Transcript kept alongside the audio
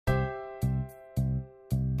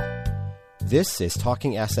This is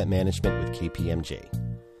Talking Asset Management with KPMG.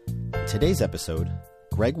 In today's episode,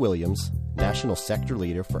 Greg Williams, National Sector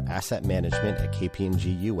Leader for Asset Management at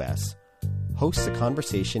KPMG US, hosts a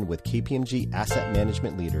conversation with KPMG asset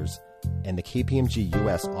management leaders and the KPMG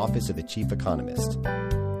US Office of the Chief Economist,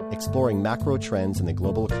 exploring macro trends in the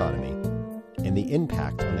global economy and the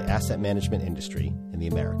impact on the asset management industry in the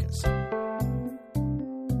Americas.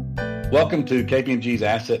 Welcome to KPMG's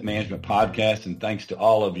Asset Management Podcast, and thanks to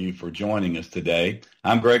all of you for joining us today.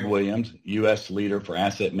 I'm Greg Williams, U.S. Leader for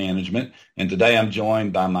Asset Management, and today I'm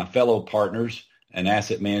joined by my fellow partners and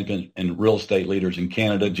asset management and real estate leaders in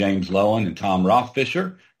Canada, James Lowen and Tom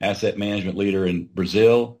Rothfisher, Asset Management Leader in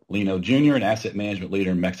Brazil, Lino Jr., and Asset Management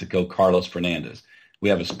Leader in Mexico, Carlos Fernandez. We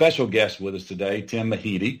have a special guest with us today, Tim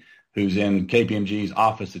Mahidi, who's in KPMG's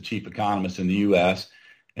Office of Chief Economist in the U.S.,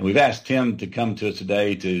 and we've asked Tim to come to us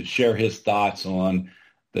today to share his thoughts on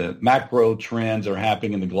the macro trends that are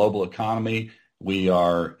happening in the global economy. We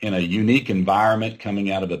are in a unique environment coming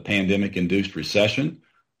out of a pandemic-induced recession,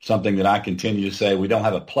 something that I continue to say we don't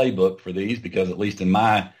have a playbook for these because at least in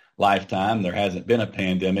my lifetime, there hasn't been a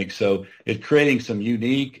pandemic. So it's creating some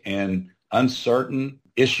unique and uncertain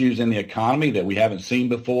issues in the economy that we haven't seen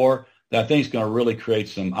before, that I think is going to really create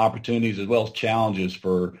some opportunities as well as challenges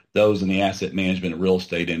for those in the asset management and real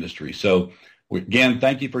estate industry. So again,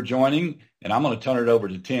 thank you for joining, and I'm going to turn it over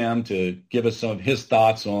to Tim to give us some of his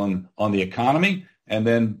thoughts on the economy, and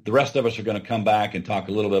then the rest of us are going to come back and talk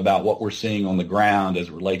a little bit about what we're seeing on the ground as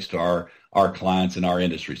it relates to our clients and our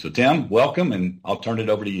industry. So Tim, welcome, and I'll turn it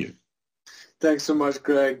over to you. Thanks so much,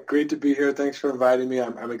 Greg. Great to be here. Thanks for inviting me.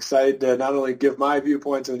 I'm excited to not only give my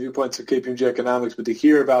viewpoints and the viewpoints of KPMG Economics, but to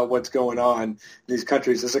hear about what's going on in these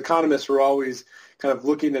countries. As economists, we're always kind of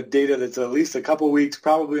looking at data that's at least a couple of weeks,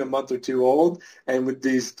 probably a month or two old. And with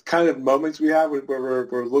these kind of moments we have where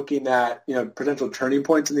we're looking at, potential turning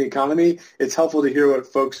points in the economy, it's helpful to hear what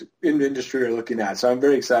folks in the industry are looking at. So I'm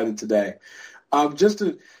very excited today. Just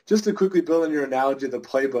to quickly build on your analogy of the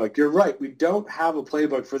playbook, you're right. We don't have a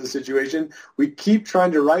playbook for the situation. We keep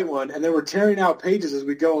trying to write one, and then we're tearing out pages as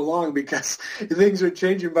we go along because things are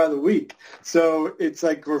changing by the week. So it's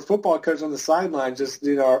like we're football coaches on the sideline. Just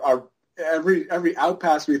our every out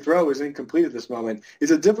pass we throw is incomplete at this moment.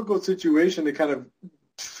 It's a difficult situation to kind of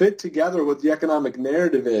fit together what the economic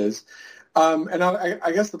narrative is. And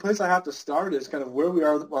I guess the place I have to start is kind of where we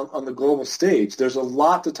are on the global stage. There's a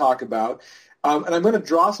lot to talk about. And I'm going to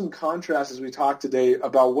draw some contrasts as we talk today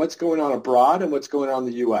about what's going on abroad and what's going on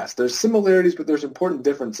in the U.S. There's similarities, but there's important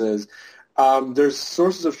differences. There's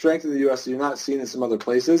sources of strength in the U.S. that you're not seeing in some other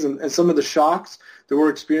places. And some of the shocks that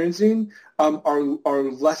we're experiencing are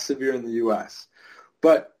less severe in the U.S.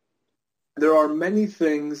 But there are many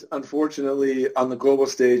things, unfortunately, on the global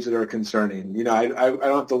stage that are concerning. I don't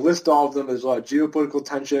have to list all of them. There's a lot of geopolitical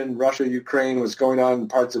tension, Russia, Ukraine, what's going on in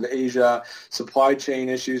parts of Asia, supply chain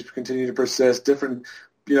issues continue to persist, different,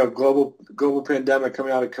 global pandemic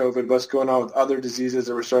coming out of COVID, what's going on with other diseases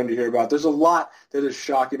that we're starting to hear about. There's a lot that is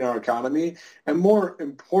shocking our economy. And more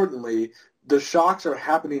importantly, the shocks are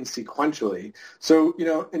happening sequentially. So,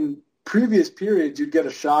 in previous periods, you'd get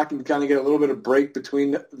a shock and kind of get a little bit of break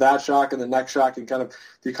between that shock and the next shock, and kind of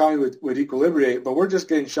the economy would equilibrate. But we're just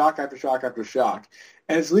getting shock after shock after shock.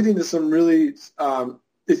 And it's leading to some really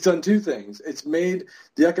it's done two things. It's made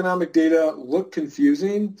the economic data look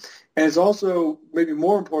confusing, and it's also, maybe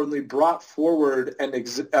more importantly, brought forward and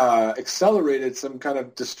accelerated some kind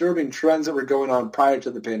of disturbing trends that were going on prior to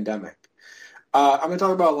the pandemic. I'm going to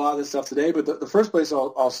talk about a lot of this stuff today, but the first place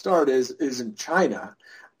I'll start is in China.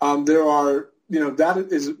 There are, that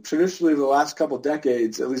is traditionally the last couple of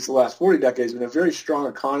decades, at least the last 40 decades, been a very strong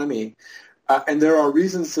economy. And there are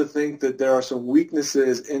reasons to think that there are some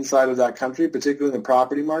weaknesses inside of that country, particularly in the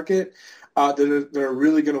property market, that are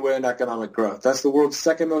really going to weigh on economic growth. That's the world's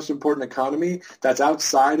second most important economy. That's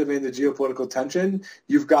outside of any of the geopolitical tension.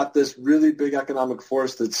 You've got this really big economic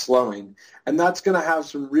force that's slowing. And that's going to have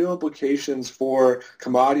some real implications for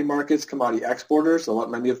commodity markets, commodity exporters.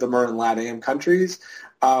 Many of them are in LATAM countries.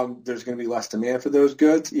 There's going to be less demand for those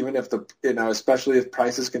goods, even if especially if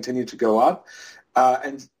prices continue to go up,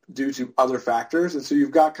 and due to other factors. And so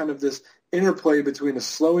you've got kind of this interplay between a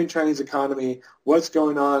slowing Chinese economy, what's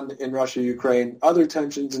going on in Russia, Ukraine, other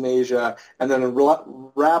tensions in Asia, and then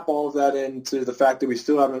wrap all of that into the fact that we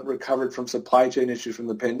still haven't recovered from supply chain issues from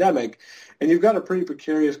the pandemic. And you've got a pretty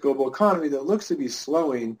precarious global economy that looks to be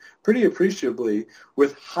slowing pretty appreciably,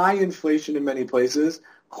 with high inflation in many places,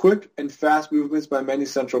 quick and fast movements by many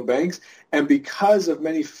central banks, and because of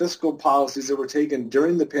many fiscal policies that were taken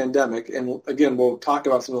during the pandemic, and again, we'll talk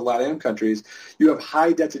about some of the LATAM countries, you have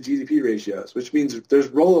high debt to GDP ratios, which means there's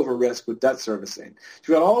rollover risk with debt servicing.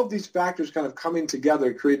 So you've got all of these factors kind of coming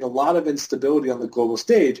together, creating a lot of instability on the global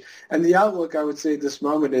stage. And the outlook, I would say, at this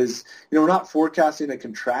moment is, we're not forecasting a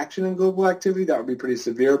contraction in global activity. That would be pretty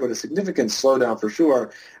severe, but a significant slowdown for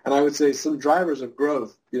sure. And I would say some drivers of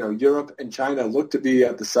growth, Europe and China look to be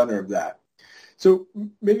at the center of that. So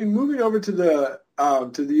maybe moving over to the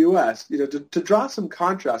U.S., to draw some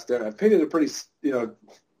contrast there, I've painted a pretty,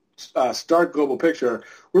 stark global picture.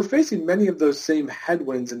 We're facing many of those same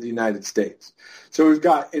headwinds in the United States. So we've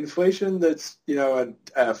got inflation that's, at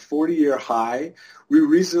a 40-year high. We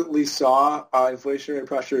recently saw inflationary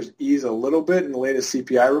pressures ease a little bit in the latest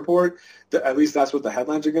CPI report. At least that's what the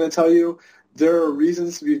headlines are going to tell you. There are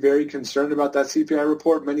reasons to be very concerned about that CPI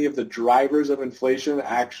report. Many of the drivers of inflation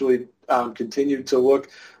actually continue to look,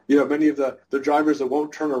 many of the drivers that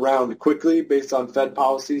won't turn around quickly based on Fed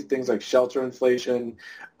policies, things like shelter inflation,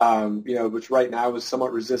 which right now is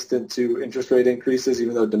somewhat resistant to interest rate increases,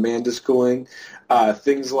 even though demand is cooling.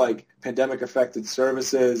 Things like pandemic-affected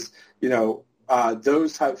services,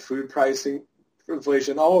 those type food pricing,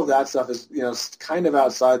 inflation, all of that stuff is, kind of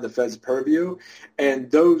outside the Fed's purview.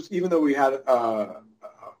 And those, even though we had a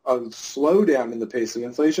slowdown in the pace of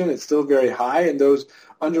inflation, it's still very high, and those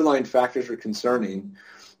underlying factors are concerning.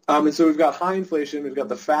 And so we've got high inflation. We've got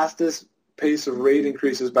the fastest pace of rate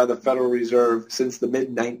increases by the Federal Reserve since the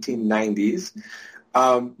mid-1990s.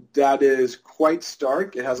 That is quite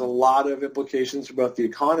stark. It has a lot of implications for both the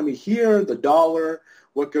economy here, the dollar,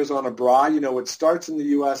 what goes on abroad. What starts in the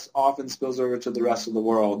U.S. often spills over to the rest of the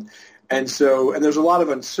world. And there's a lot of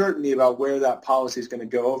uncertainty about where that policy is going to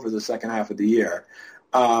go over the second half of the year.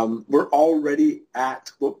 We're already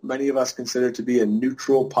at what many of us consider to be a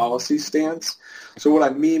neutral policy stance. So what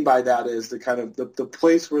I mean by that is the kind of the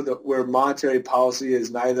place where monetary policy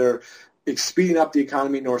is neither speeding up the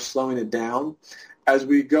economy nor slowing it down. As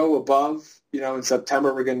we go above, in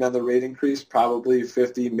September, we're getting another rate increase, probably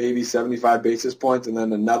 50, maybe 75 basis points, and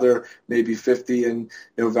then another maybe 50 in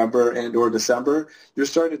November and or December. You're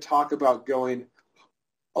starting to talk about going,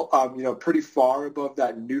 pretty far above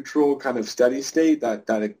that neutral kind of steady state,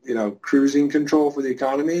 that cruising control for the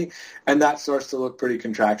economy, and that starts to look pretty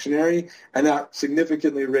contractionary, and that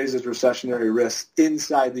significantly raises recessionary risks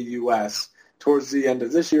inside the U.S. towards the end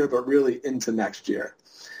of this year, but really into next year.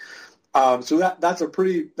 So that's a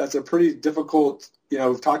pretty difficult,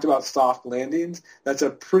 we've talked about soft landings. That's a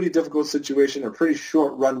pretty difficult situation, a pretty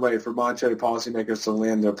short runway for monetary policymakers to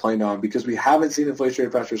land their plane on, because we haven't seen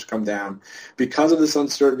inflationary pressures come down because of this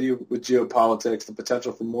uncertainty with geopolitics, the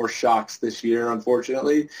potential for more shocks this year,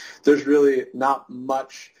 unfortunately. There's really not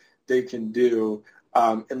much they can do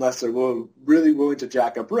unless they're really willing to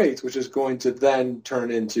jack up rates, which is going to then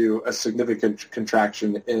turn into a significant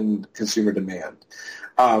contraction in consumer demand.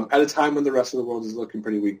 At a time when the rest of the world is looking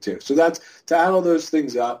pretty weak too. So that's, to add all those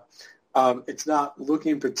things up, it's not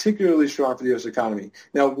looking particularly strong for the U.S. economy.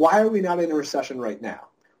 Now, why are we not in a recession right now?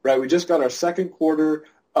 Right? We just got our second quarter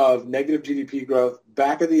of negative GDP growth.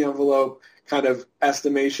 Back of the envelope kind of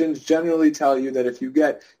estimations generally tell you that if you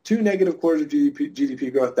get 2 negative quarters of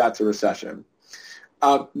GDP growth, that's a recession.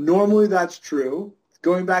 Normally that's true.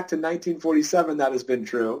 Going back to 1947, that has been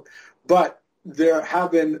true. But there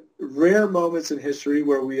have been rare moments in history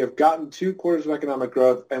where we have gotten 2 quarters of economic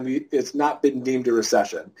growth and it's not been deemed a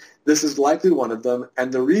recession. This is likely one of them,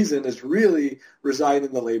 and the reason is really residing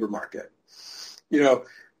in the labor market.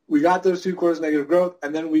 We got those 2 quarters negative growth,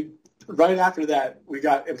 and then right after that, we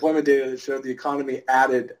got employment data that showed the economy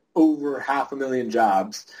added over 500,000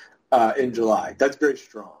 jobs in July. That's very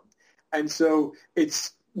strong. And so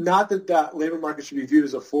it's not that labor market should be viewed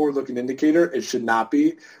as a forward-looking indicator. It should not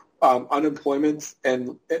be. Unemployment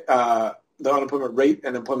and the unemployment rate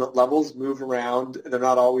and employment levels move around. They're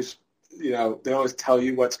not always, they don't always tell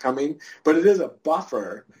you what's coming, but it is a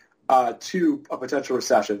buffer to a potential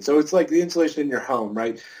recession. So it's like the insulation in your home,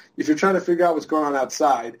 right? If you're trying to figure out what's going on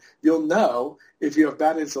outside, you'll know if you have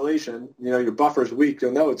bad insulation, your buffer's weak,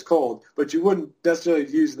 you'll know it's cold, but you wouldn't necessarily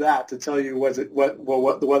use that to tell you what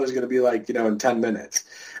the weather's going to be like, in 10 minutes.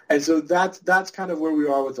 And so that's kind of where we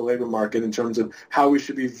are with the labor market in terms of how we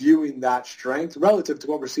should be viewing that strength relative to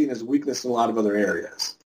what we're seeing as weakness in a lot of other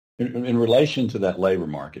areas. In relation to that labor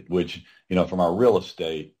market, which, from our real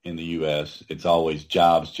estate in the U.S., it's always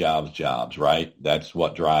jobs, jobs, jobs, right? That's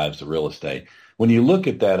what drives the real estate. When you look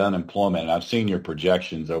at that unemployment, and I've seen your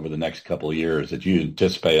projections over the next couple of years that you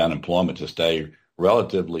anticipate unemployment to stay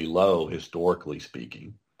relatively low, historically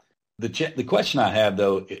speaking. the question I have,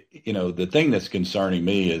 though, the thing that's concerning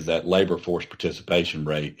me is that labor force participation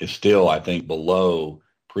rate is still, I think, below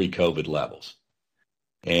pre-COVID levels.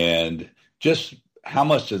 And just how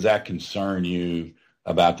much does that concern you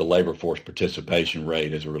about the labor force participation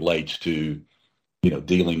rate as it relates to,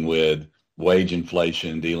 dealing with wage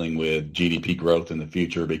inflation, dealing with GDP growth in the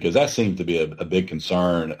future? Because that seems to be a big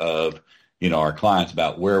concern of, our clients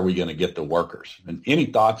about where are we going to get the workers. And any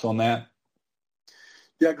thoughts on that?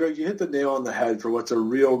 Yeah, Greg, you hit the nail on the head for what's a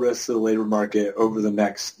real risk to the labor market over the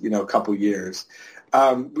next, couple years.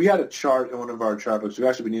 We had a chart in one of our chart books. We've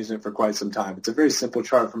actually been using it for quite some time. It's a very simple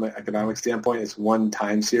chart from an economic standpoint. It's one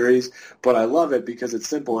time series, but I love it because it's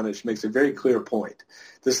simple and it makes a very clear point.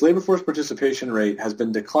 This labor force participation rate has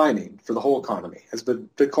been declining for the whole economy, has been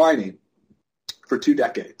declining for 2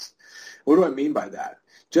 decades. What do I mean by that?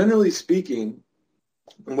 Generally speaking,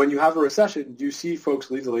 when you have a recession, you see folks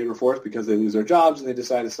leave the labor force because they lose their jobs and they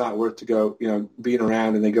decide it's not worth to go, being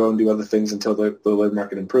around, and they go and do other things until the labor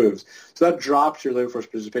market improves. So that drops your labor force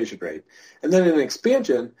participation rate. And then in an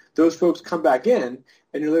expansion, those folks come back in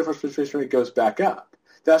and your labor force participation rate goes back up.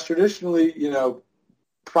 That's traditionally,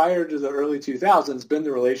 prior to the early 2000s, been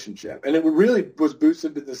the relationship. And it really was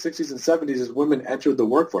boosted in the 60s and 70s as women entered the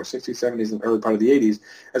workforce, 60s, 70s, and early part of the 80s,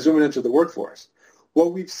 as women entered the workforce.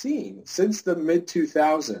 What we've seen since the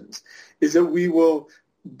mid-2000s is that we will,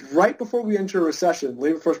 right before we enter a recession,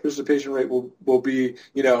 labor force participation rate will be,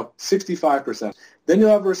 65%. Then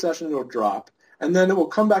you'll have a recession, it'll drop, and then it will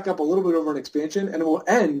come back up a little bit over an expansion, and it will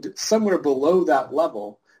end somewhere below that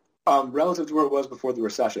level relative to where it was before the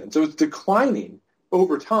recession. So it's declining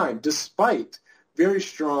over time despite very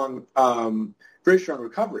strong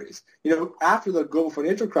recoveries. After the global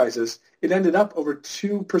financial crisis, it ended up over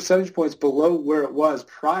 2 percentage points below where it was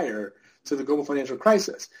prior to the global financial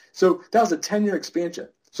crisis. So that was a 10-year expansion.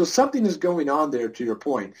 So something is going on there, to your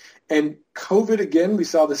point. And COVID, again, we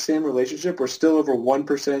saw the same relationship. We're still over 1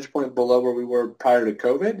 percentage point below where we were prior to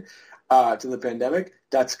COVID, to the pandemic.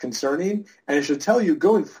 That's concerning. And it should tell you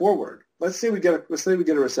going forward, let's say we get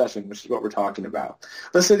a recession, which is what we're talking about.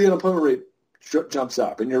 Let's say the unemployment rate jumps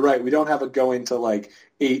up. And you're right, we don't have it going to like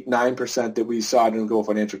 8-9% that we saw during the global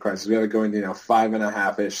financial crisis. We have it going to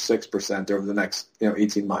 5.5-ish, 6% over the next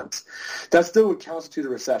 18 months. That still would constitute a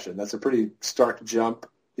recession. That's a pretty stark jump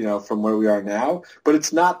from where we are now. But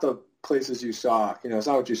it's not the places you saw. It's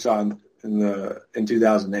not what you saw in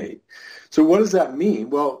 2008. So what does that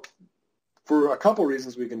mean? Well, for a couple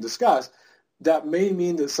reasons we can discuss, that may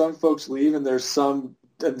mean that some folks leave and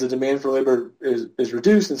the demand for labor is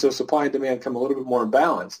reduced, and so supply and demand come a little bit more in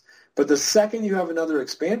balance. But the second you have another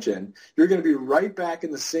expansion, you're going to be right back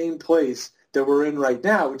in the same place that we're in right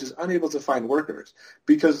now, which is unable to find workers.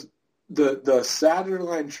 Because the sad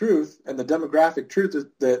underlying truth and the demographic truth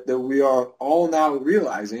that we are all now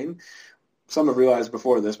realizing, some have realized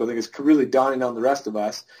before this, but I think it's really dawning on the rest of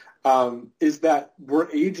us, is that we're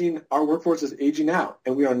aging, our workforce is aging out,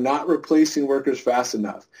 and we are not replacing workers fast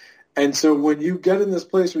enough. And so when you get in this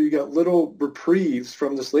place where you get little reprieves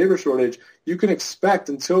from this labor shortage, you can expect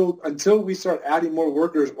until we start adding more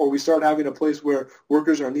workers or we start having a place where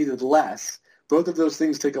workers are needed less, both of those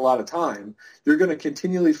things take a lot of time, you're going to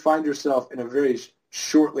continually find yourself in a very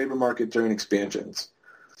short labor market during expansions.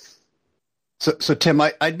 So Tim,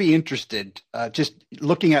 I'd be interested, just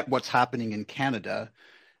looking at what's happening in Canada,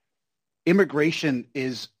 immigration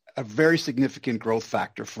is a very significant growth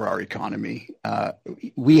factor for our economy.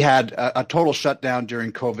 We had a total shutdown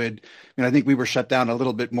during COVID. I think we were shut down a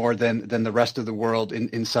little bit more than the rest of the world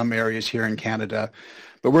in some areas here in Canada.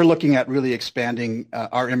 But we're looking at really expanding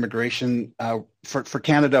our immigration for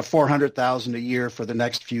Canada, 400,000 a year for the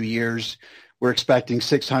next few years. We're expecting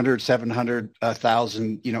 600,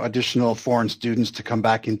 700,000, additional foreign students to come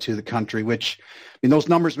back into the country, which, those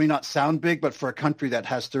numbers may not sound big, but for a country that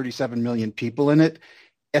has 37 million people in it,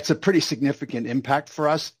 it's a pretty significant impact for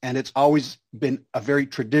us, and it's always been a very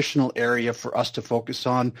traditional area for us to focus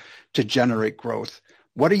on to generate growth.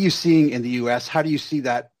 What are you seeing in the U.S.? How do you see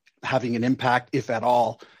that having an impact, if at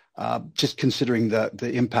all, just considering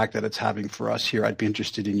the impact that it's having for us here? I'd be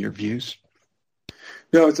interested in your views.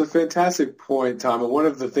 No, it's a fantastic point, Tom. And one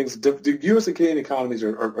of the things, the U.S. and Canadian economies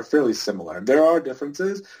are fairly similar. There are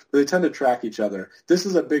differences, but they tend to track each other. This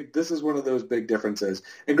is one of those big differences.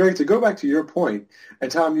 And Greg, to go back to your point,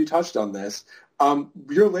 and Tom, you touched on this,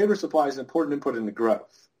 your labor supply is an important input into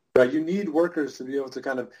growth. Right? You need workers to be able to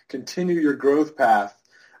kind of continue your growth path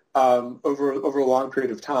over a long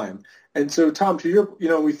period of time. And so, Tom, to your,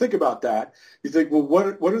 when we think about that, you think, well, what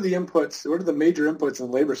are the inputs? What are the major inputs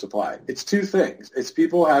in labor supply? It's two things. It's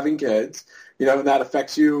people having kids, and that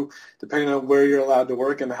affects you depending on where you're allowed to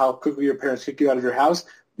work and how quickly your parents kick you out of your house.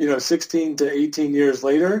 16 to 18 years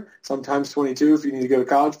later, sometimes 22 if you need to go to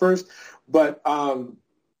college first. But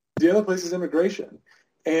the other place is immigration.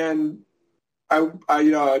 And I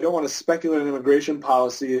don't want to speculate on immigration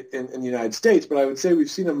policy in the United States, but I would say we've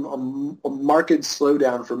seen a marked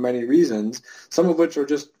slowdown for many reasons, some of which are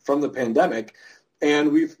just from the pandemic.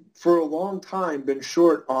 And we've, for a long time, been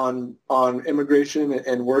short on immigration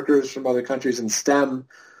and workers from other countries in STEM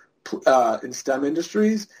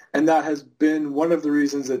industries. And that has been one of the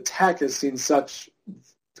reasons that tech has seen such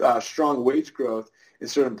strong wage growth in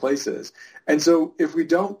certain places. And so if we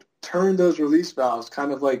don't turn those release valves,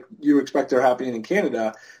 kind of like you expect are happening in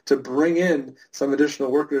Canada, to bring in some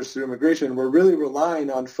additional workers through immigration, we're really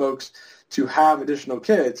relying on folks to have additional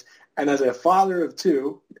kids. And as a father of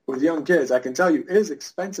two with young kids, I can tell you it is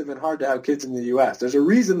expensive and hard to have kids in the U.S. There's a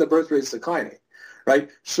reason the birth rate is declining, right?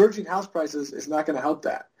 Surging house prices is not going to help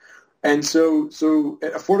that. And so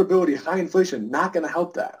affordability, high inflation, not going to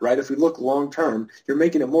help that, right? If we look long term, you're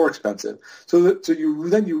making it more expensive. So you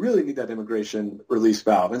really need that immigration release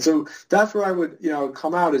valve. And so that's where I would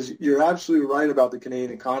come out is you're absolutely right about the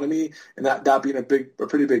Canadian economy and that being a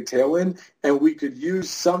pretty big tailwind. And we could use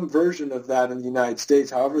some version of that in the United States,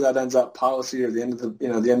 however that ends up policy or the end of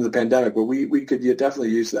the pandemic, where we could definitely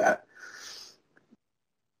use that.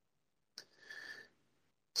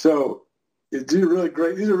 So. These are really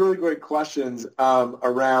great questions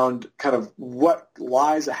around kind of what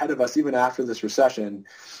lies ahead of us even after this recession.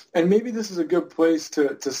 And maybe this is a good place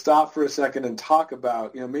to stop for a second and talk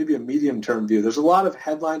about, maybe a medium-term view. There's a lot of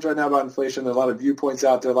headlines right now about inflation. There are a lot of viewpoints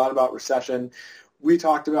out there, a lot about recession. We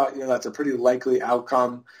talked about, that's a pretty likely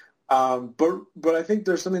outcome. But I think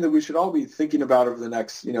there's something that we should all be thinking about over the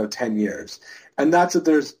next, 10 years. And that's that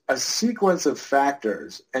there's a sequence of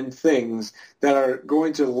factors and things that are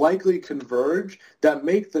going to likely converge that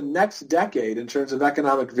make the next decade in terms of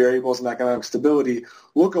economic variables and economic stability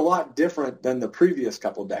look a lot different than the previous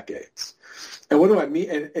couple decades. And what do I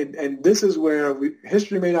mean? And this is where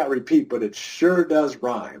history may not repeat, but it sure does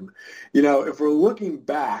rhyme. If we're looking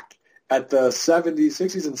back at the 70s,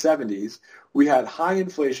 60s, and 70s, we had high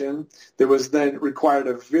inflation. There was then required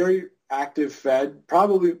a very active Fed.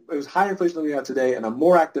 Probably it was higher inflation than we have today and a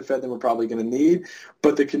more active Fed than we're probably going to need.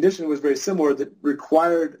 But the condition was very similar that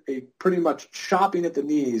required a pretty much chopping at the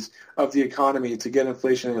knees of the economy to get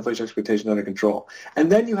inflation and inflation expectation under control.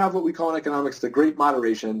 And then you have what we call in economics the great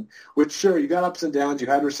moderation, which sure, you got ups and downs, you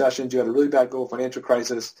had recessions, you had a really bad global financial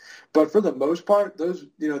crisis. But for the most part, the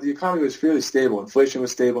economy was fairly stable. Inflation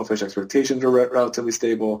was stable. Inflation expectations were relatively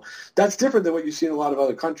stable. That's different than what you see in a lot of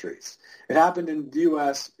other countries. It happened in the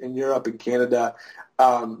U.S., in Europe, in Canada,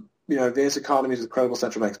 advanced economies with credible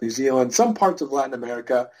central banks, New Zealand, some parts of Latin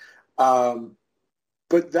America.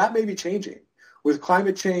 But that may be changing. With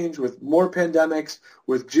climate change, with more pandemics,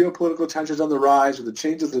 with geopolitical tensions on the rise, with the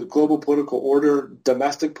change of the global political order,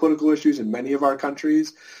 domestic political issues in many of our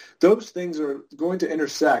countries, those things are going to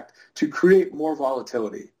intersect to create more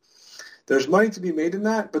volatility. There's money to be made in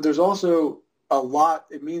that, but there's also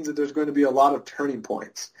it means that there's going to be a lot of turning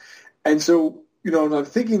points. And so, when I'm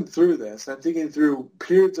thinking through this, I'm thinking through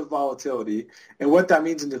periods of volatility and what that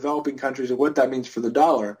means in developing countries and what that means for the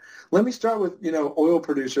dollar. Let me start with, oil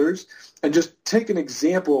producers and just take an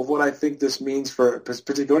example of what I think this means for a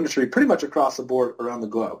particular industry pretty much across the board around the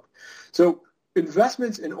globe. So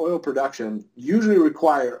investments in oil production usually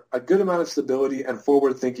require a good amount of stability and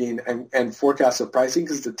forward thinking and forecasts of pricing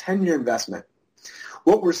because it's a 10-year investment.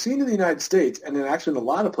 What we're seeing in the United States, and then actually in a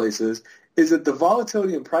lot of places, is that the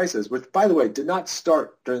volatility in prices, which, by the way, did not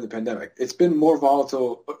start during the pandemic. It's been more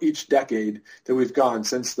volatile each decade that we've gone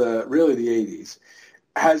since the 80s,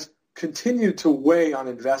 has continued to weigh on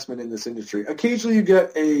investment in this industry. Occasionally you get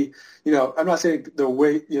I'm not saying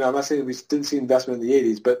I'm not saying we didn't see investment in the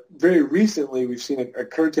 80s, but very recently we've seen a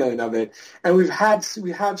curtailing of it. And we have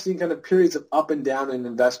seen kind of periods of up and down in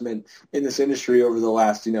investment in this industry over the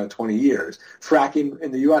last, 20 years. Fracking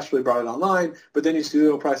in the U.S. really brought it online, but then you see the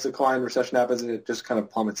oil price decline, recession happens, and it just kind of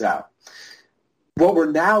plummets out. What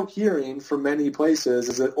we're now hearing from many places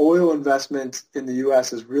is that oil investment in the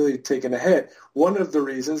U.S. has really taken a hit. One of the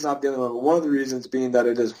reasons, not the only one, but one of the reasons being that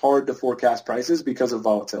it is hard to forecast prices because of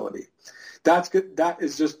volatility. That's good. That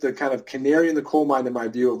is just the kind of canary in the coal mine, in my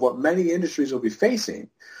view, of what many industries will be facing,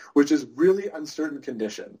 which is really uncertain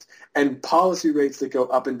conditions and policy rates that go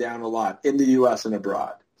up and down a lot in the U.S. and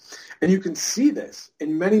abroad. And you can see this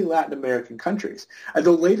in many Latin American countries.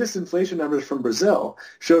 The latest inflation numbers from Brazil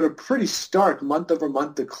showed a pretty stark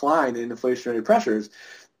month-over-month decline in inflationary pressures.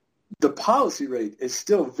 The policy rate is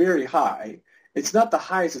still very high, It's not the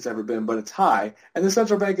highest it's ever been, but it's high. And the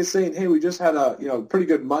central bank is saying, hey, we just had a pretty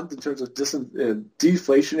good month in terms of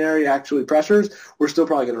deflationary actually pressures. We're still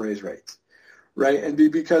probably going to raise rates, right? And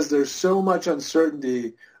because there's so much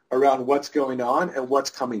uncertainty around what's going on and what's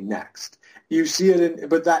coming next. You see it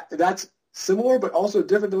but that's similar, but also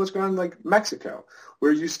different than what's going on in like Mexico,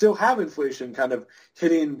 where you still have inflation kind of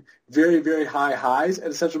hitting very, very high highs,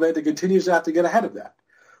 and a central bank that continues to have to get ahead of that.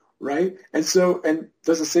 Right? And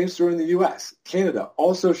there's the same story in the U.S. Canada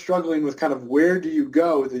also struggling with kind of where do you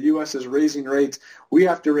go? The U.S. is raising rates. We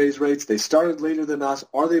have to raise rates. They started later than us.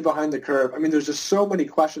 Are they behind the curve? I mean, there's just so many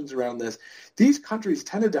questions around this. These countries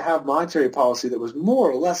tended to have monetary policy that was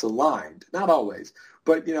more or less aligned, not always,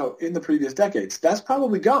 but, in the previous decades. That's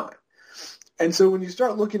probably gone. And so when you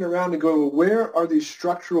start looking around and go, where are these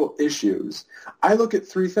structural issues? I look at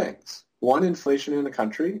three things. One, inflation in the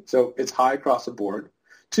country. So it's high across the board.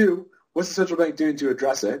 Two, what's the central bank doing to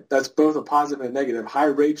address it? That's both a positive and a negative. High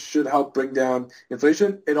rates should help bring down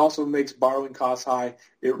inflation. It also makes borrowing costs high.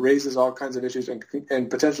 It raises all kinds of issues and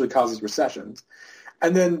potentially causes recessions.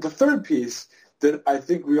 And then the third piece that I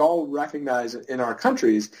think we all recognize in our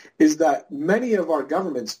countries is that many of our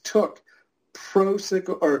governments took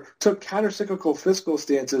counter-cyclical fiscal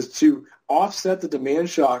stances to offset the demand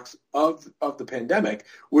shocks of the pandemic,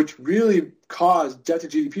 which really caused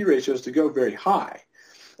debt-to-GDP ratios to go very high.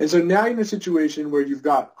 And so now you're in a situation where you've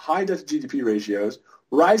got high debt-to-GDP ratios,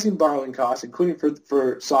 rising borrowing costs, including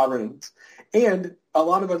for sovereigns, and a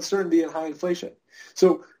lot of uncertainty and high inflation.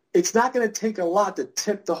 So it's not going to take a lot to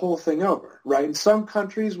tip the whole thing over, right? And some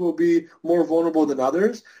countries will be more vulnerable than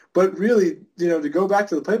others. But really, to go back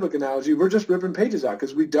to the playbook analogy, we're just ripping pages out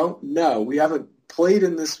because we don't know. We haven't played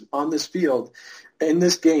on this field, in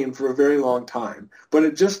this game for a very long time. But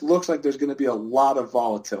it just looks like there's going to be a lot of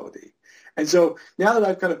volatility. And so now that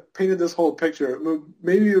I've kind of painted this whole picture,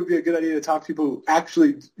 maybe it would be a good idea to talk to people who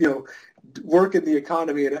actually, work in the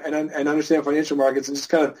economy and understand financial markets, and just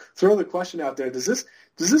kind of throw the question out there. Does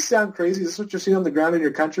this sound crazy? Is this what you're seeing on the ground in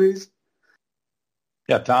your countries?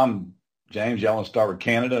 Yeah, Tom, James, y'all want to start with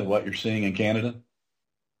Canada, what you're seeing in Canada?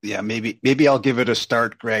 Yeah, maybe I'll give it a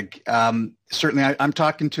start, Greg. Certainly, I'm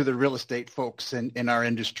talking to the real estate folks in our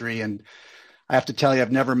industry, and I have to tell you,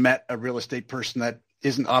 I've never met a real estate person that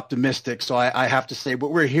isn't optimistic. So I have to say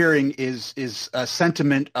what we're hearing is a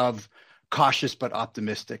sentiment of cautious but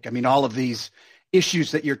optimistic. I mean, all of these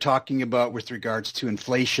issues that you're talking about with regards to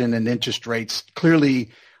inflation and interest rates clearly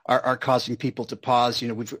are causing people to pause.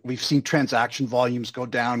 We've seen transaction volumes go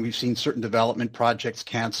down. We've seen certain development projects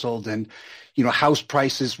canceled, and house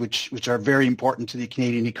prices, which are very important to the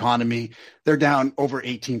Canadian economy, they're down over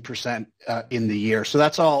 18% in the year. So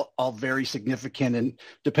that's all very significant. And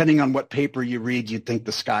depending on what paper you read, you'd think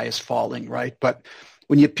the sky is falling, right? But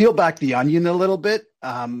when you peel back the onion a little bit,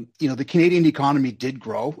 the Canadian economy did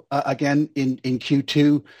grow again in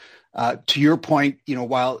Q2. To your point,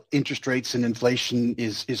 while interest rates and inflation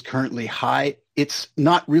is currently high, it's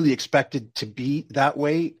not really expected to be that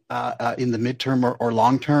way in the midterm or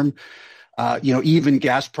long term. Even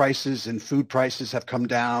gas prices and food prices have come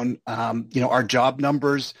down. Our job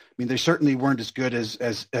numbers, I mean, they certainly weren't as good as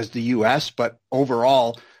the U.S., but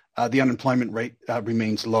overall, the unemployment rate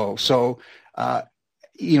remains low. So,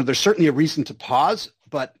 there's certainly a reason to pause,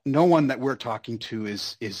 but no one that we're talking to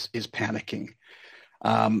is panicking.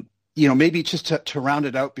 Maybe just to round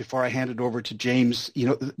it out before I hand it over to James,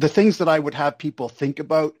 the things that I would have people think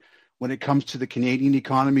about when it comes to the Canadian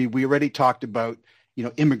economy, we already talked about,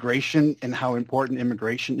 immigration and how important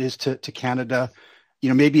immigration is to Canada.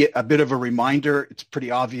 Maybe a bit of a reminder, it's pretty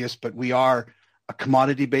obvious, but we are a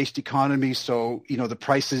commodity-based economy. So, the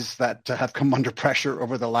prices that have come under pressure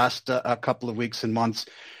over the last couple of weeks and months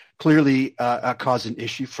clearly cause an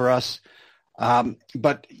issue for us.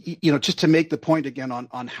 But just to make the point again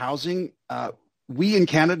on housing, we in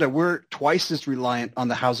Canada, we're twice as reliant on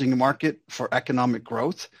the housing market for economic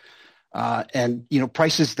growth. And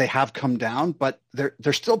prices, they have come down, but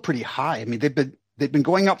they're still pretty high. I mean, they've been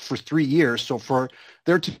going up for 3 years. So for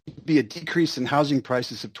there to be a decrease in housing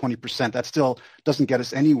prices of 20%, that still doesn't get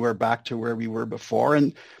us anywhere back to where we were before.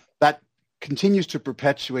 And that continues to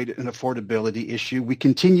perpetuate an affordability issue. We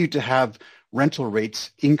continue to have rental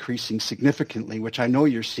rates increasing significantly, which I know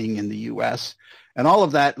you're seeing in the U.S. And all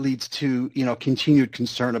of that leads to, continued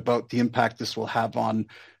concern about the impact this will have on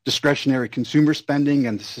discretionary consumer spending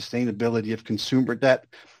and the sustainability of consumer debt,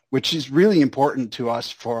 which is really important to us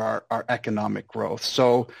for our economic growth.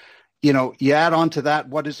 So, you add on to that,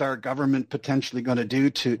 what is our government potentially going to do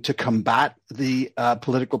to combat the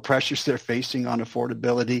political pressures they're facing on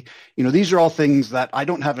affordability? These are all things that I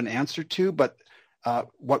don't have an answer to, but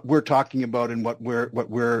what we're talking about and what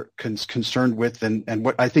we're concerned with, and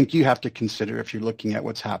what I think you have to consider if you're looking at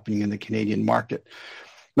what's happening in the Canadian market.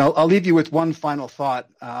 Now, I'll leave you with one final thought.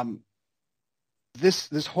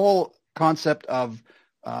 This whole concept of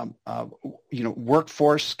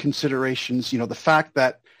workforce considerations, the fact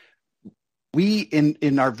that we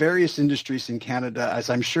in our various industries in Canada, as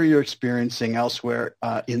I'm sure you're experiencing elsewhere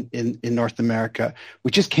in North America,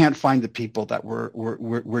 we just can't find the people that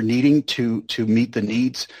we're needing to meet the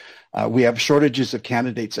needs. We have shortages of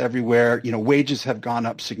candidates everywhere. Wages have gone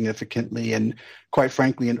up significantly, and quite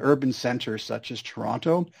frankly, in urban centers such as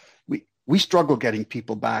Toronto, we struggle getting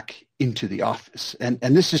people back into the office, and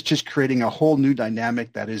this is just creating a whole new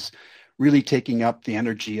dynamic that is really taking up the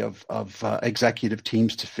energy of executive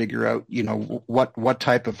teams to figure out, what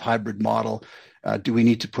type of hybrid model do we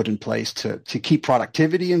need to put in place to keep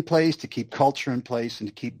productivity in place, to keep culture in place, and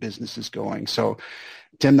to keep businesses going. So,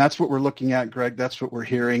 Tim, that's what we're looking at. Greg, that's what we're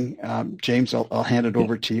hearing. James, I'll hand it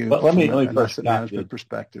over to you. But let me first asset management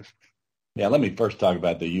perspective. Yeah, let me first talk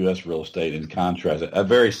about the U.S. real estate in contrast.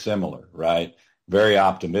 Very similar, right? Very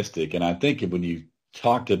optimistic. And I think when you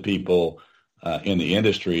talk to people in the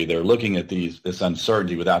industry, they're looking at this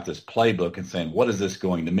uncertainty without this playbook and saying, what is this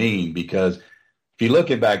going to mean? Because if you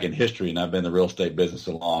look back in history, and I've been in the real estate business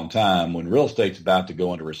a long time, when real estate's about to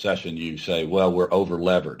go into recession, you say, well, we're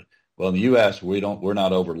over-levered. Well, in the U.S., we're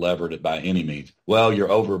not over-levered by any means. Well,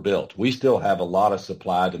 you're overbuilt. We still have a lot of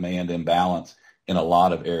supply-demand imbalance in a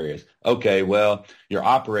lot of areas. Okay, well, your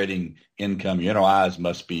operating income, your NOIs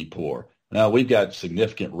must be poor. Now, we've got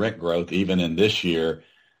significant rent growth even in this year.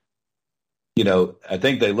 I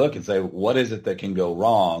think they look and say, what is it that can go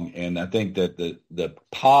wrong? And I think that the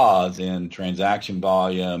pause in transaction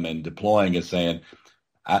volume and deploying is saying,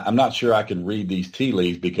 I'm not sure I can read these tea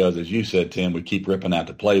leaves because, as you said, Tim, we keep ripping out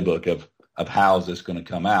the playbook of how is this going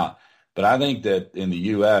to come out. But I think that in the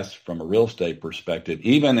U.S., from a real estate perspective,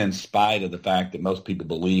 even in spite of the fact that most people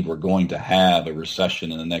believe we're going to have a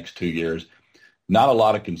recession in the next 2 years, not a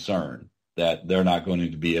lot of concern that they're not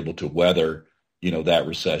going to be able to weather, that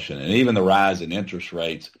recession. And even the rise in interest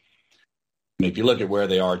rates, if you look at where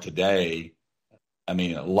they are today, a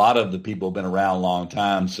lot of the people who've been around a long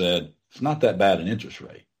time said it's not that bad an interest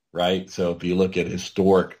rate, right? So if you look at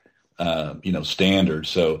historic standards.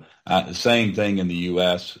 So the same thing in the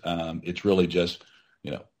U.S. It's really just,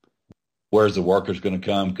 where's the workers going to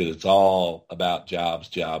come? Because it's all about jobs,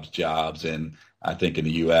 jobs, jobs. And I think in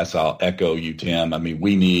the U.S., I'll echo you, Tim.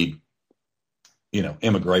 We need,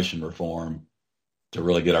 immigration reform to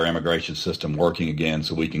really get our immigration system working again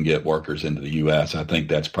so we can get workers into the U.S. I think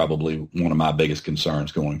that's probably one of my biggest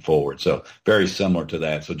concerns going forward. So very similar to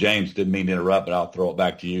that. So James, didn't mean to interrupt, but I'll throw it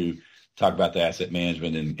back to you. Talk about the asset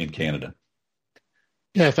management in Canada.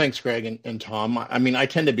 Yeah, thanks, Greg and Tom. I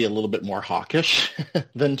tend to be a little bit more hawkish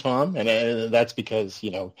than Tom, and that's because,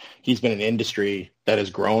 he's been in an industry that has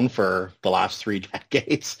grown for the last 3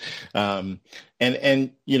 decades. I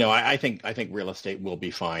think real estate will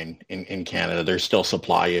be fine in Canada. There's still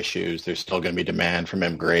supply issues. There's still going to be demand from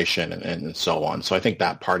immigration and so on. So I think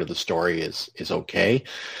that part of the story is okay.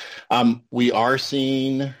 We are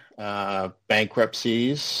seeing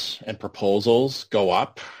bankruptcies and proposals go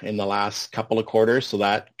up in the last couple of quarters. So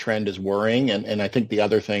that trend is worrying. And I think the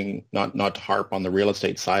other thing, not to harp on the real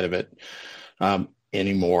estate side of it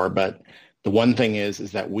anymore, but the one thing is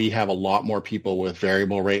that we have a lot more people with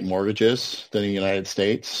variable rate mortgages than the United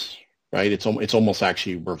States, right? It's almost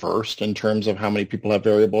actually reversed in terms of how many people have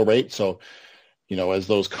variable rate. So, as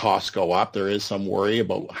those costs go up, there is some worry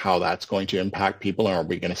about how that's going to impact people. And are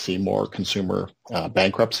we going to see more consumer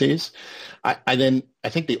bankruptcies? I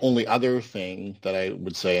think the only other thing that I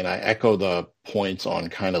would say, and I echo the points on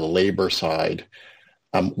kind of the labor side,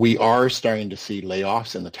 we are starting to see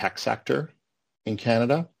layoffs in the tech sector in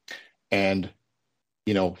Canada. And,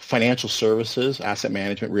 financial services, asset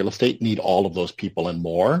management, real estate need all of those people and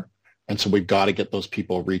more. And so we've got to get those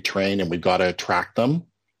people retrained and we've got to attract them.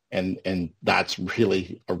 And that's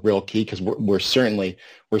really a real key because we're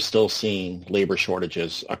still seeing labor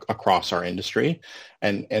shortages across our industry.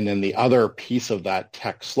 And then the other piece of that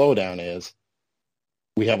tech slowdown is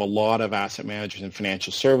we have a lot of asset managers and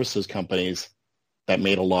financial services companies that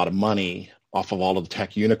made a lot of money off of all of the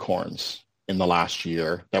tech unicorns in the last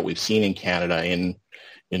year that we've seen in Canada,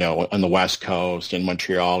 on the West Coast, in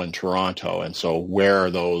Montreal and Toronto. And so where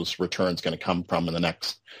are those returns going to come from in the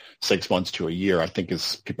next 6 months to a year, I think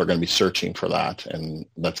people are going to be searching for that, and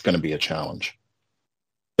that's going to be a challenge.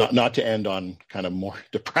 Not to end on kind of more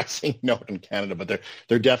depressing note in Canada, but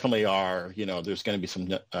there definitely are, there's going to be some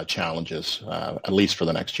challenges, at least for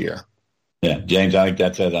the next year. Yeah, James, I think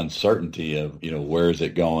that's that uncertainty of, where is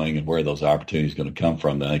it going and where those opportunities are going to come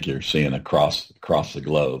from that I think you're seeing across the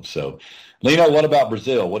globe. So, Lino, what about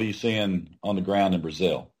Brazil? What are you seeing on the ground in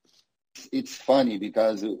Brazil? It's funny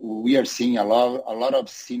because we are seeing a lot of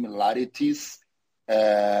similarities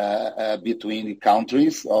between the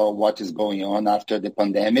countries or what is going on after the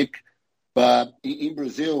pandemic. But in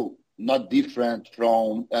Brazil, not different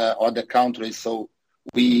from other countries. So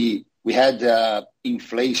we had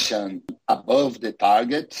inflation above the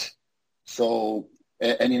target. So,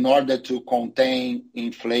 and in order to contain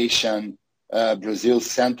inflation, Brazil's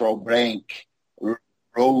central bank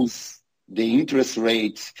rose the interest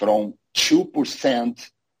rates from 2%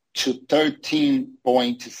 to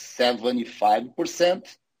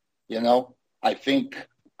 13.75%. I think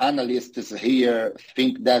analysts here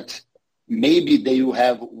think that maybe they will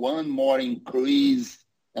have one more increase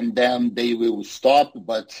and then they will stop,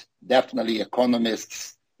 but definitely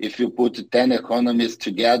economists, if you put 10 economists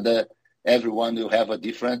together, everyone will have a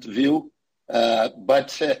different view.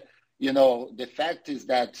 But the fact is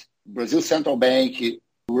that Brazil Central Bank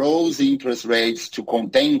rose interest rates to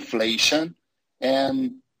contain inflation.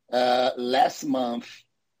 And last month,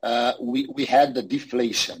 we had the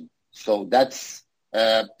deflation. So that's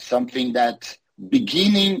something that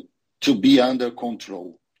beginning to be under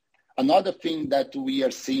control. Another thing that we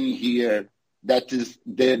are seeing here that is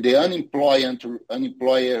the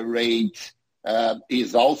unemployer rate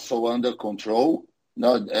is also under control.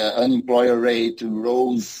 Unemployer rate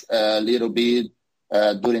rose a little bit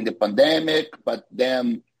during the pandemic, but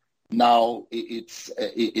then now it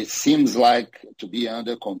seems like to be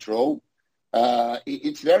under control.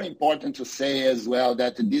 It's very important to say as well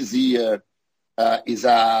that this year is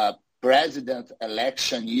a president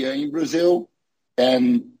election year in Brazil,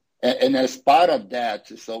 and as part of that,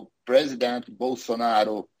 so President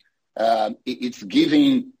Bolsonaro it's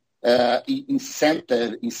giving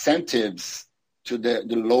incentives to the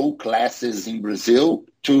low classes in Brazil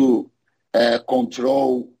to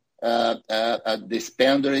control the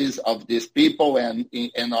spendings of these people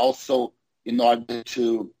and also in order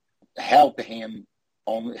to help him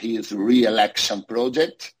on his re-election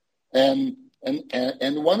project. And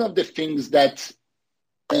one of the things that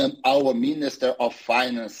our Minister of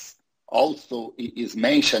Finance also is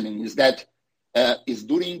mentioning is that is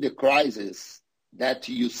during the crisis that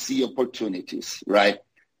you see opportunities, right?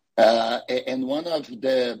 And one of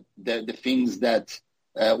the things that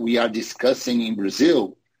we are discussing in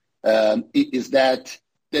Brazil is that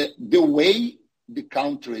the way the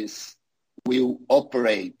countries will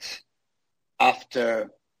operate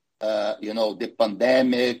after the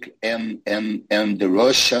pandemic and the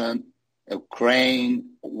Russian-Ukraine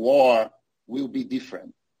war will be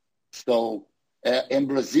different. So, and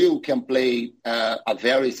Brazil can play a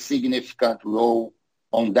very significant role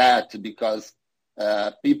on that because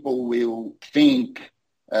people will think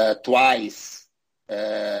twice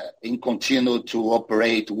and continue to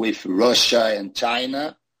operate with Russia and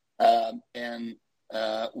China, and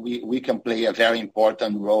we can play a very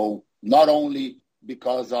important role, not only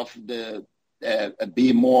because of the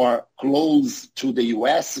be more close to the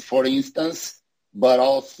U.S., for instance, but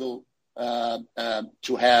also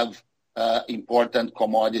to have important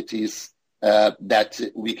commodities that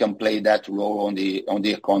we can play that role on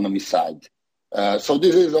the economy side. So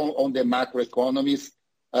this is on the macroeconomies.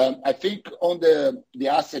 I think on the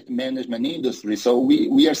asset management industry, so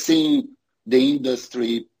we are seeing the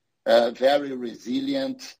industry very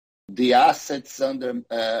resilient. The assets under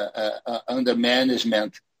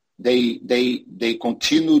management, they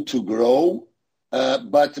continue to grow,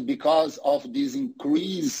 but because of this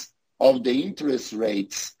increase of the interest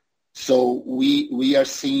rates, so we are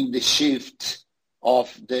seeing the shift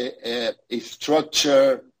of the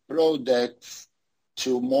structure products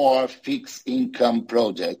to more fixed income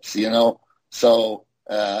projects, So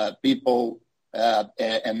people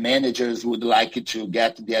and managers would like to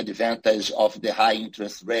get the advantage of the high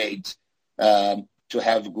interest rate to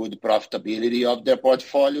have good profitability of their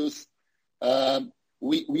portfolios.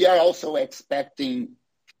 We are also expecting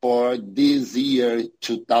for this year,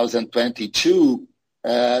 2022,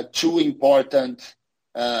 two important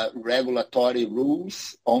regulatory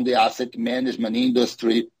rules on the asset management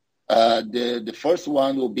industry. The first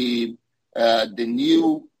one will be the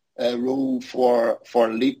new rule for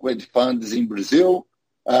liquid funds in Brazil,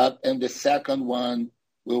 and the second one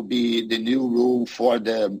will be the new rule for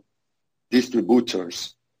the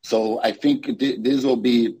distributors. So I think these will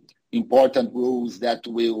be important rules that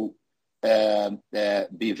will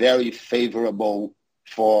be very favorable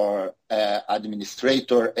for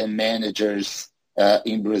administrators and managers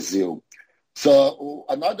in Brazil. So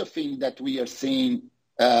another thing that we are seeing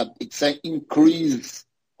it's an increase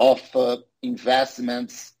of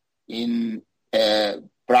investments in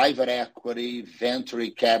private equity, venture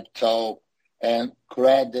capital, and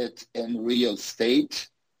credit and real estate.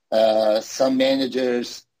 Some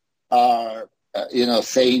managers are,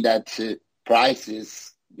 saying that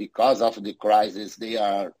prices, because of the crisis, they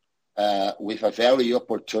are with a very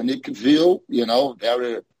opportunistic view,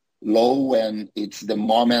 very low, and it's the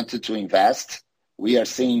moment to invest. We are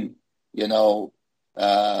seeing,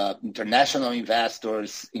 international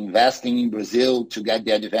investors investing in Brazil to get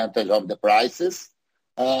the advantage of the prices.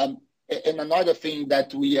 And another thing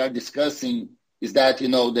that we are discussing is that,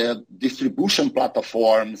 the distribution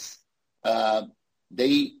platforms,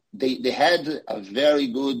 they had a very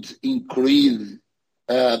good increase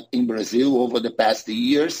in Brazil over the past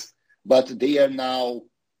years, but they are now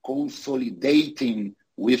consolidating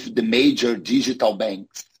with the major digital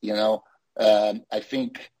banks. I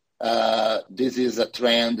think this is a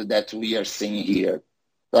trend that we are seeing here.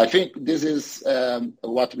 So I think this is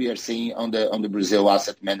what we are seeing on the Brazil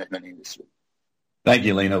asset management industry. Thank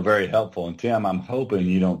you, Lino. Very helpful. And Tim, I'm hoping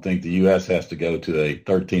you don't think the U.S. has to go to a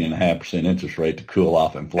 13.5% interest rate to cool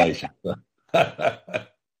off inflation. No,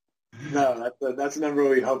 that's a number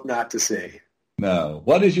we hope not to see. No.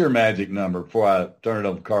 What is your magic number? Before I turn it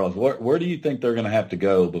over to Carlos, where do you think they're going to have to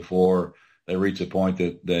go before they reach a point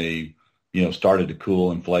that they, started to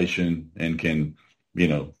cool inflation and can,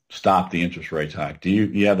 stop the interest rates hike? Do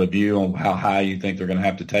you have a view on how high you think they're going to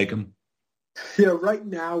have to take them? Yeah, right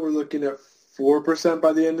now we're looking at 4%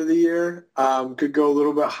 by the end of the year. Could go a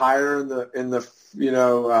little bit higher in the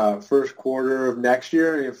first quarter of next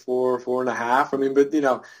year, 4.5. I mean, but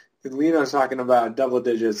Lino's talking about double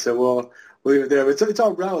digits, so we'll leave it there. But it's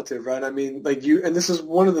all relative, right? I mean, and this is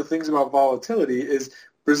one of the things about volatility is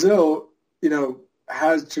Brazil,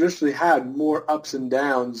 has traditionally had more ups and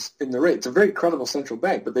downs in the rate. It's a very credible central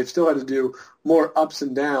bank, but they've still had to do more ups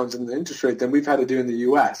and downs in the interest rate than we've had to do in the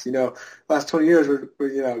U.S. Last 20 years,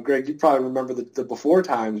 Greg, you probably remember the before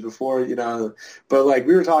times, but we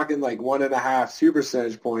were talking 1.5, 2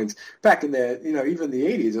 percentage points back in the, even the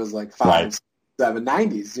 80s, it was 5, right. 7,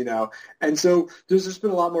 90s, and so there's just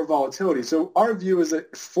been a lot more volatility. So our view is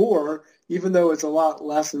that 4, even though it's a lot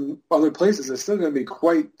less than other places, it's still going to be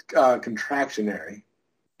quite contractionary.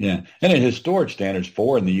 Yeah, and in historic standards,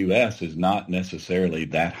 4 in the U.S. is not necessarily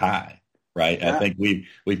that high, right? Yeah. I think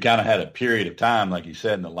we've kind of had a period of time, like you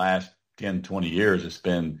said, in the last 10, 20 years, it's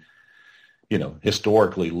been,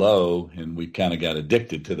 historically low, and we've kind of got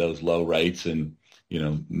addicted to those low rates, and,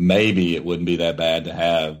 maybe it wouldn't be that bad to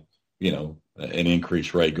have, an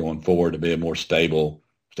increased rate going forward to be a more stable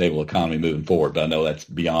economy moving forward, but I know that's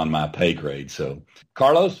beyond my pay grade. So,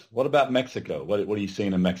 Carlos, what about Mexico? What are you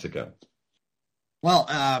seeing in Mexico? Well,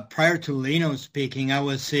 prior to Lino speaking, I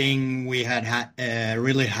was seeing we had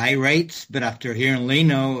really high rates, but after hearing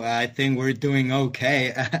Lino, I think we're doing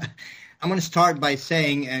okay. I'm going to start by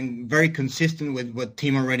saying, and very consistent with what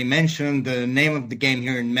Tim already mentioned, the name of the game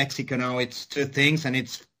here in Mexico now, it's 2 things, and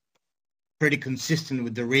it's pretty consistent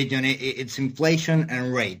with the region. It's inflation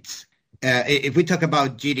and rates. If we talk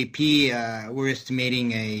about GDP, we're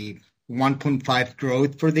estimating a 1.5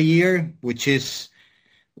 growth for the year, which is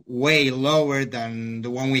way lower than the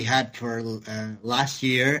one we had for last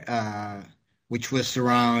year, which was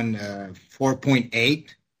around 4.8.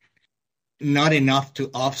 Not enough to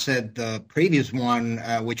offset the previous one,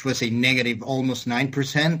 which was a negative almost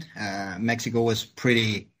 9%. Mexico was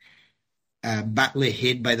pretty badly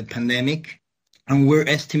hit by the pandemic. And we're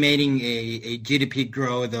estimating a GDP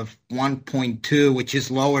growth of 1.2, which is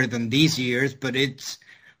lower than these years, but it's,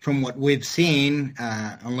 from what we've seen,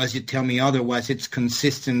 unless you tell me otherwise, it's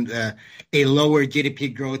consistent. A lower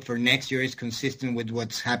GDP growth for next year is consistent with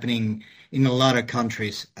what's happening in a lot of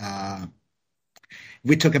countries.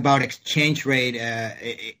 We talk about exchange rate.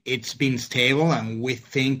 It's been stable, and we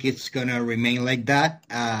think it's going to remain like that.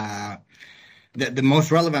 The most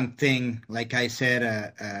relevant thing, like I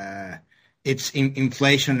said, it's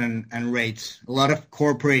inflation and rates. A lot of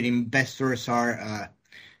corporate investors are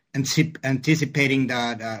anticipating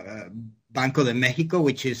that Banco de Mexico,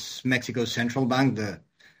 which is Mexico's central bank, the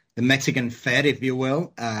Mexican Fed, if you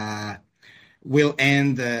will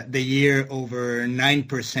end the year over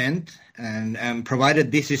 9%. And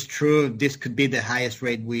provided this is true, this could be the highest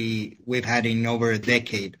rate we've had in over a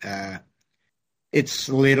decade. It's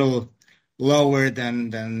a little lower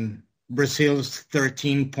than Brazil's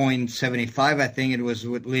 13.75, I think it was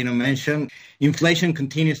what Lino mentioned. Inflation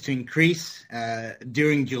continues to increase.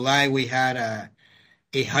 During July, we had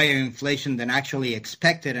a higher inflation than actually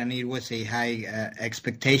expected, and it was a high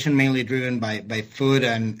expectation, mainly driven by food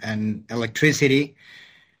and electricity.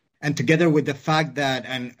 And together with the fact that,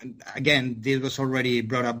 and again, this was already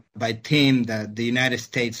brought up by Tim, that the United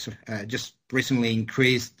States just recently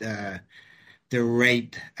increased the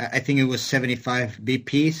rate. I think it was 75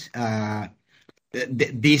 BPs.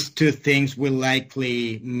 These two things will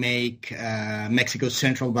likely make Mexico's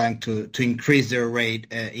central bank to increase their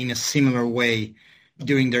rate in a similar way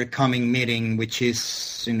during their coming meeting, which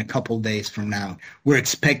is in a couple days from now. We're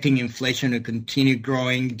expecting inflation to continue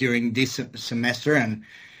growing during this semester and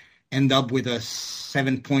end up with a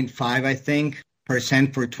 7.5, I think, % for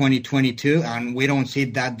 2022, and we don't see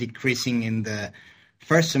that decreasing in the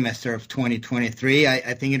first semester of 2023.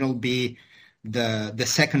 I think it'll be the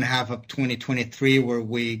second half of 2023 where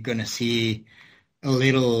we're going to see a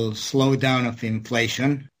little slowdown of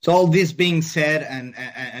inflation. So all this being said,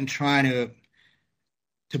 and trying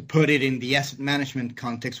to put it in the asset management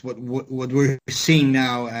context, what we're seeing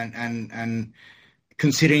now, and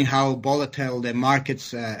considering how volatile the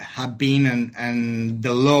markets have been, and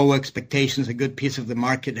the low expectations a good piece of the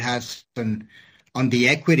market has on the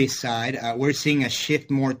equity side, we're seeing a shift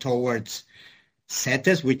more towards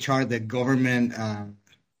CETES, which are the government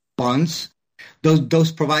bonds.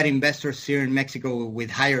 Those provide investors here in Mexico with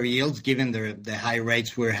higher yields, given the high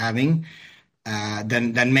rates we're having,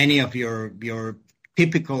 than many of your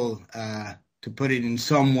typical, to put it in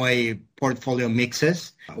some way, portfolio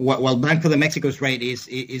mixes. While Banco de Mexico's rate is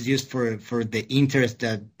used for the interest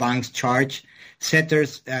that banks charge,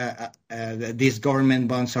 CETES, these government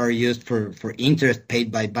bonds are used for interest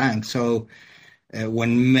paid by banks. So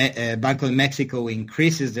when Banco de Mexico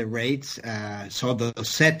increases the rates, so the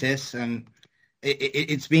CETES, and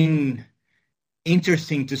it's been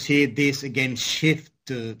interesting to see this again shift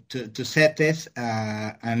to CETES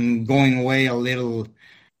and going away a little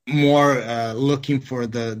more looking for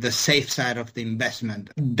the safe side of the investment.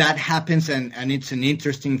 That happens, and it's an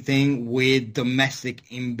interesting thing with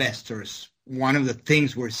domestic investors. One of the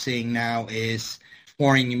things we're seeing now is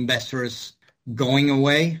foreign investors going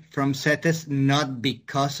away from CETES, not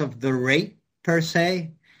because of the rate per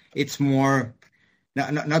se. It's more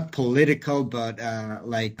not political, but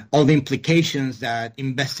like all the implications that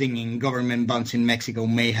investing in government bonds in Mexico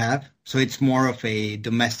may have. So it's more of a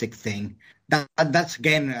domestic thing. That's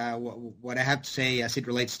again what I have to say as it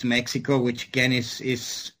relates to Mexico, which again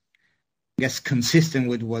is I guess consistent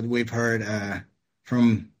with what we've heard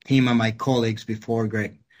from him and my colleagues before,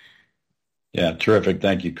 Greg. Yeah, terrific.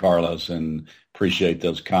 Thank you, Carlos, and appreciate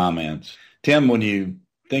those comments. Tim, when you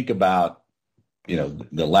think about,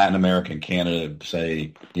 the Latin American, Canada,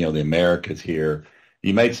 say, the Americas here,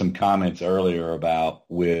 you made some comments earlier about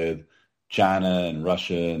with China and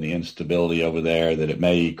Russia and the instability over there, that it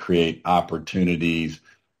may create opportunities,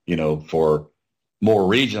 for more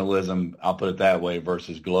regionalism, I'll put it that way,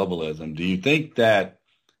 versus globalism. Do you think that,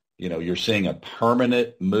 you're seeing a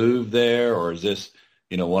permanent move there, or is this,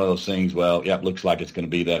 one of those things, well, yeah, it looks like it's going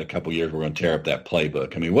to be that a couple of years we're going to tear up that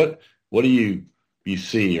playbook? I mean, what do you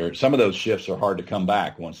see? Or some of those shifts are hard to come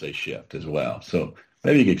back once they shift as well. So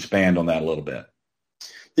maybe you could expand on that a little bit.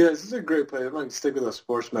 Yeah, this is a great play. I'm going to stick with those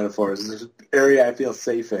sports metaphors. This is an area I feel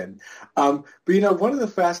safe in. But, one of the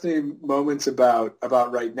fascinating moments about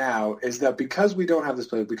right now is that because we don't have this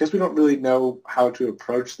play, because we don't really know how to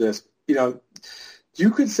approach this, you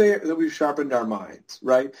could say that we've sharpened our minds,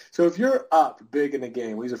 right? So if you're up big in a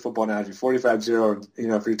game, we use a football analogy, 45-0,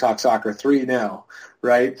 if you talk soccer, 3-0,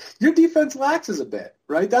 right? Your defense laxes a bit,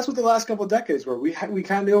 right? That's what the last couple of decades were. We kind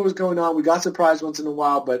of knew what was going on. We got surprised once in a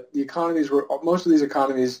while, but the economies most of these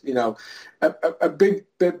economies, a big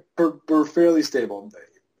bit were fairly stable.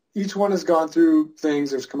 Each one has gone through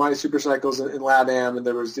things. There's commodity super cycles in LATAM, and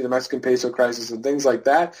there was the Mexican peso crisis and things like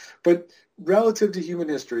that. But relative to human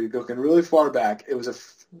history, looking really far back, it was a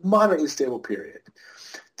moderately stable period.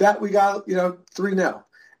 That we got, 3-0.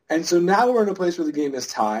 And so now we're in a place where the game is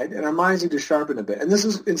tied, and our minds need to sharpen a bit. And this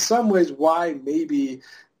is in some ways why maybe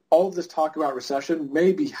all of this talk about recession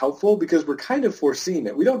may be helpful, because we're kind of foreseeing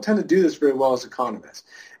it. We don't tend to do this very well as economists,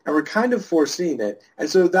 and we're kind of foreseeing it. And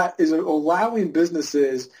so that is allowing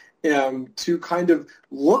businesses to kind of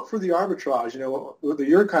look for the arbitrage, what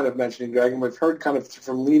you're kind of mentioning, Greg, and we've heard kind of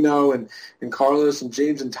from Lino and Carlos and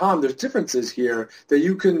James and Tom, there's differences here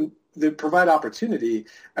that provide opportunity,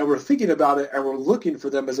 and we're thinking about it, and we're looking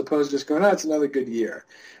for them as opposed to just going, it's another good year.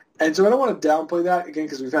 And so I don't want to downplay that, again,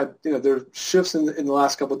 because we've had, there are shifts in the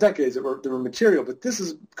last couple of decades that were material, but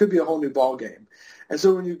this could be a whole new ball game. And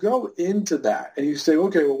so when you go into that and you say,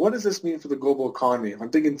 okay, well, what does this mean for the global economy? If I'm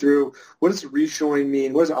thinking through, what does reshoring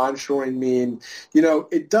mean? What does onshoring mean?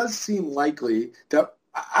 It does seem likely that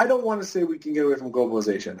I don't want to say we can get away from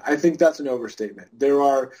globalization. I think that's an overstatement. There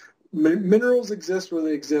are minerals exist where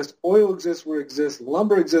they exist, oil exists where it exists,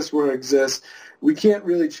 lumber exists where it exists. We can't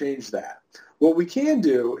really change that. What we can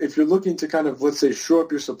do, if you're looking to kind of, let's say, shore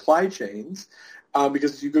up your supply chains,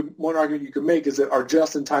 because one argument you could make is that our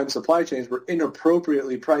just-in-time supply chains were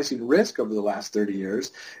inappropriately pricing risk over the last 30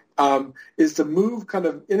 years, is to move kind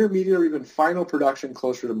of intermediate or even final production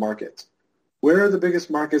closer to markets. Where are the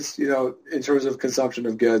biggest markets, in terms of consumption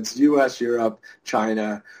of goods? U.S., Europe,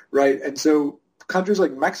 China, right? And so countries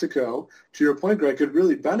like Mexico, to your point, Greg, could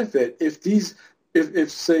really benefit if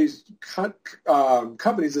say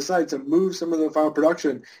companies decide to move some of the final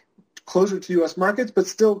production closer to U.S. markets, but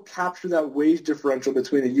still capture that wage differential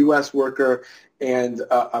between a U.S. worker and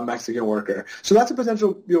a Mexican worker. So that's a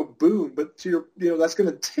potential boom, but that's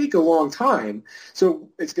going to take a long time. So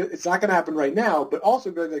it's not going to happen right now. But also,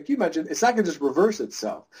 Greg, like you mentioned, it's not going to just reverse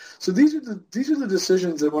itself. So these are the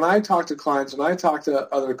decisions that when I talk to clients, when I talk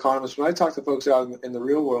to other economists, when I talk to folks out in the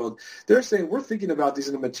real world, they're saying we're thinking about these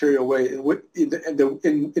in a material way in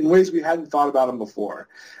ways we hadn't thought about them before.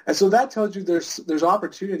 And so that tells you there's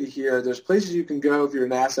opportunity here. There's places you can go if you're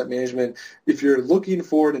in asset management, if you're looking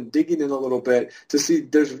forward and digging in a little bit, to see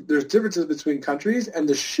there's differences between countries, and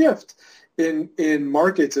the shift in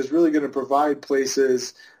markets is really going to provide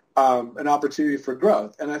places an opportunity for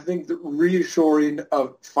growth. And I think the reshoring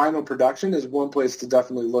of final production is one place to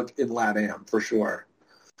definitely look in LATAM for sure.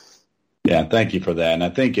 Yeah, thank you for that. And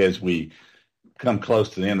I think as we come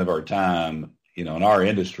close to the end of our time, in our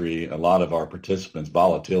industry, a lot of our participants'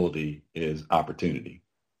 volatility is opportunity,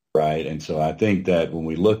 right? And so I think that when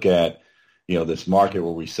we look at this market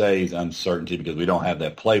where we say is uncertainty because we don't have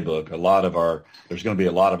that playbook, there's going to be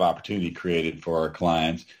a lot of opportunity created for our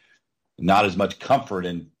clients. Not as much comfort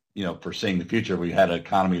in, foreseeing the future. We had an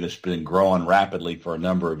economy that's been growing rapidly for a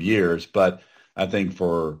number of years, but I think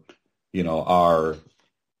for, our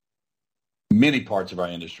many parts of our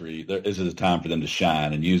industry, this is a time for them to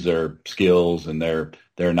shine and use their skills and their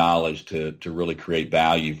knowledge to really create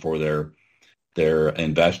value for their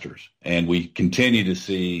investors. And we continue to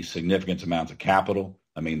see significant amounts of capital.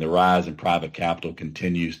 I mean, the rise in private capital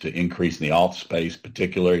continues to increase in the alt space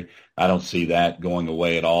particularly. I don't see that going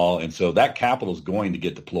away at all. And so that capital is going to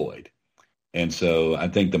get deployed. And so I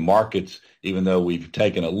think the markets, even though we've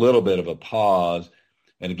taken a little bit of a pause,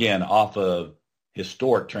 and again, off of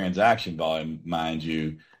historic transaction volume, mind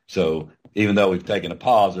you, so even though we've taken a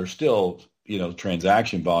pause, there's still,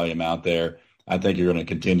 transaction volume out there. I think you're going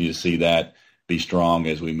to continue to see that be strong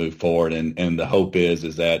as we move forward. And the hope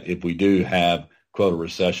is that if we do have, quote, a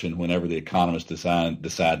recession, whenever the economists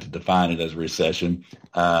decide to define it as a recession,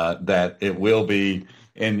 that it will be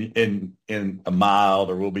in a mild,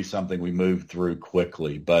 or will be something we move through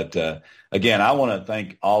quickly. But again, I want to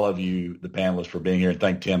thank all of you, the panelists, for being here, and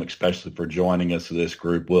thank Tim especially for joining us for this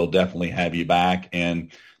group. We'll definitely have you back.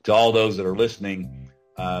 And to all those that are listening,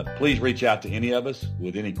 please reach out to any of us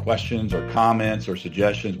with any questions or comments or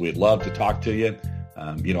suggestions. We'd love to talk to you.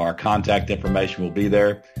 Our contact information will be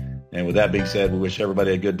there. And with that being said, we wish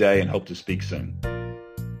everybody a good day and hope to speak soon.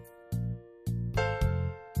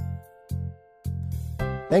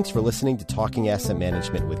 Thanks for listening to Talking Asset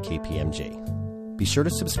Management with KPMG. Be sure to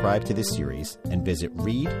subscribe to this series and visit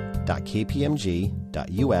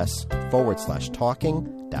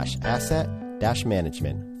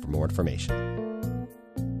read.kpmg.us/talking-asset-management for more information.